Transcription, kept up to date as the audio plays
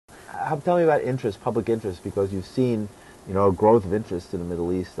tell me about interest, public interest, because you've seen, you know, a growth of interest in the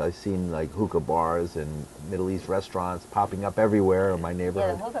Middle East. I've seen like hookah bars and Middle East restaurants popping up everywhere in my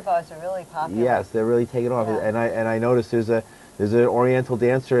neighborhood. Yeah, the hookah bars are really popular. Yes, they're really taking off. Yeah. And I noticed there's an Oriental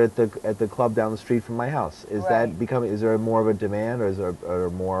dancer at the club down the street from my house. Is that becoming? Is there more of a demand, or is there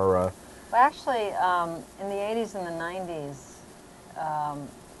more? Well, actually, in the 80s and the 90s,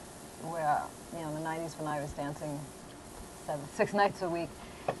 where the 90s when I was dancing 6 nights a week,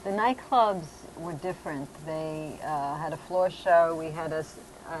 the nightclubs were different. They had a floor show. We had an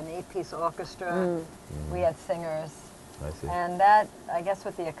 8-piece orchestra. We had singers. I see. And that, I guess,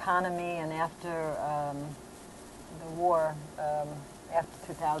 with the economy and after the war, after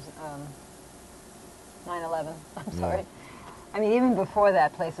 2000, 9/11. I'm sorry. I mean, even before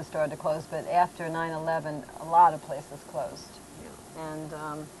that, places started to close. But after 9/11, a lot of places closed. Yeah.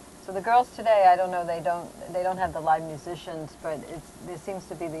 And so the girls today, I don't know, they don't have the live musicians, but there seems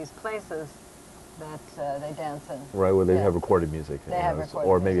to be these places that they dance in. Right, where they have recorded music. They have recorded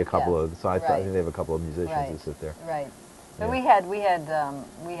or maybe music, a couple of. So I think they have a couple of musicians right. who sit there. Right. But we had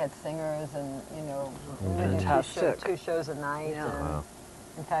singers, and we did two shows a night. Yeah. And Wow.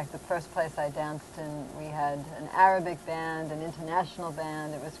 in fact, the first place I danced in, we had an Arabic band, an international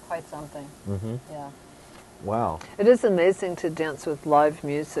band. It was quite something. Yeah. Wow. It is amazing to dance with live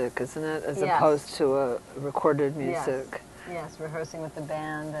music, isn't it, as opposed to a recorded music. Yes, rehearsing with the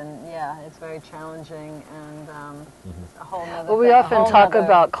band, and it's very challenging, and a whole nother Well, we often talk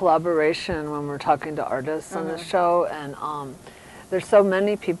about collaboration when we're talking to artists on the show, and there's so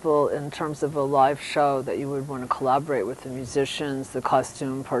many people in terms of a live show that you would want to collaborate with: the musicians, the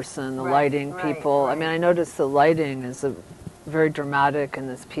costume person, the lighting people. I mean, I noticed the lighting is very dramatic in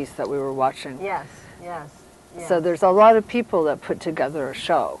this piece that we were watching. Yes, yes. So there's a lot of people that put together a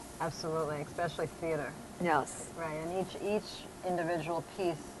show. Absolutely, especially theater. Yes. Right, and each individual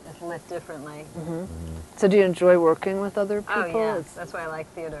piece is lit differently. So do you enjoy working with other people? Oh yeah, that's why I like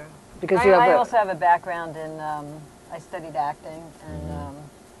theater. Because I also have a background in, I studied acting, and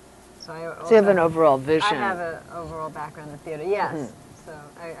so I also you have an overall vision. I have an overall background in theater, yes. So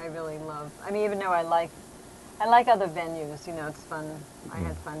I really love, I mean, even though I like other venues, it's fun. I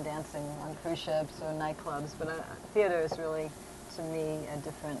had fun dancing on cruise ships or nightclubs, but theater is really, to me, a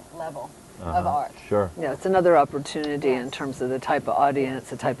different level of art. Sure. Yeah, it's another opportunity in terms of the type of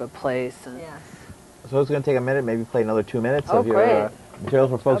audience, the type of place. And So it's going to take a minute, maybe play another 2 minutes of great. your material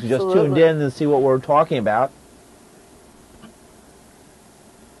for folks who just tuned in and see what we're talking about.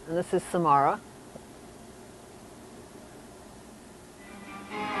 And this is Samara.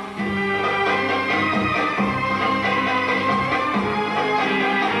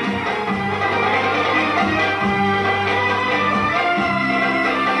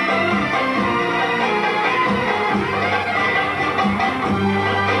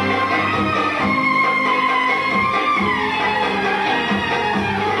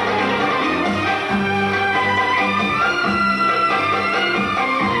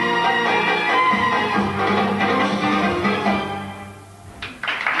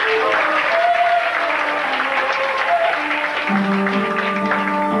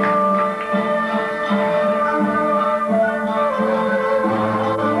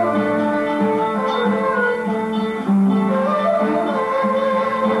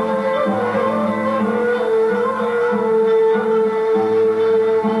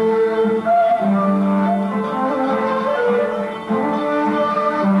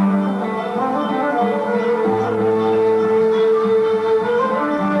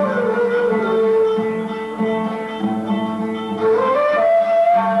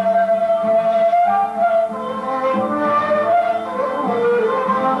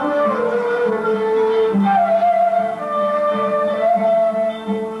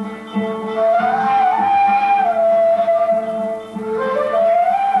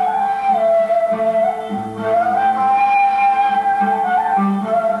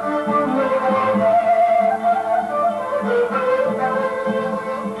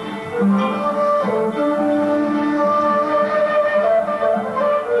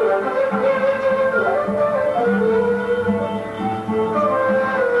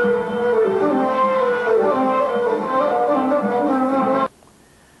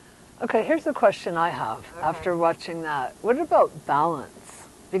 Okay, here's a question I have after watching that. What about balance?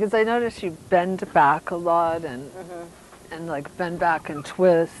 Because I noticed you bend back a lot and like bend back and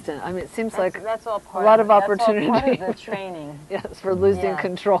twist, and I mean it seems like that's all part a lot of opportunity. That's all part of the training. Yes, for losing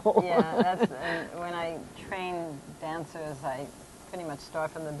control. Yeah, when I train dancers, I pretty much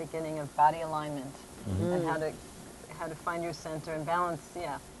start from the beginning of body alignment and how to find your center and balance.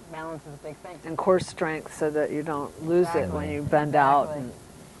 Yeah, balance is a big thing. And core strength so that you don't lose it when you bend out. And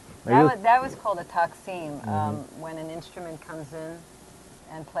That was called a taksim, when an instrument comes in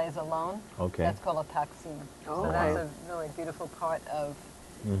and plays alone. Okay. That's called a taksim. Oh, So that's okay. a really beautiful part of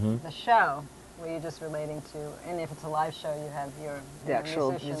the show, where you're just relating to, and if it's a live show, you have your The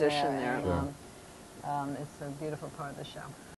actual musician musician there. and, Sure. it's a beautiful part of the show.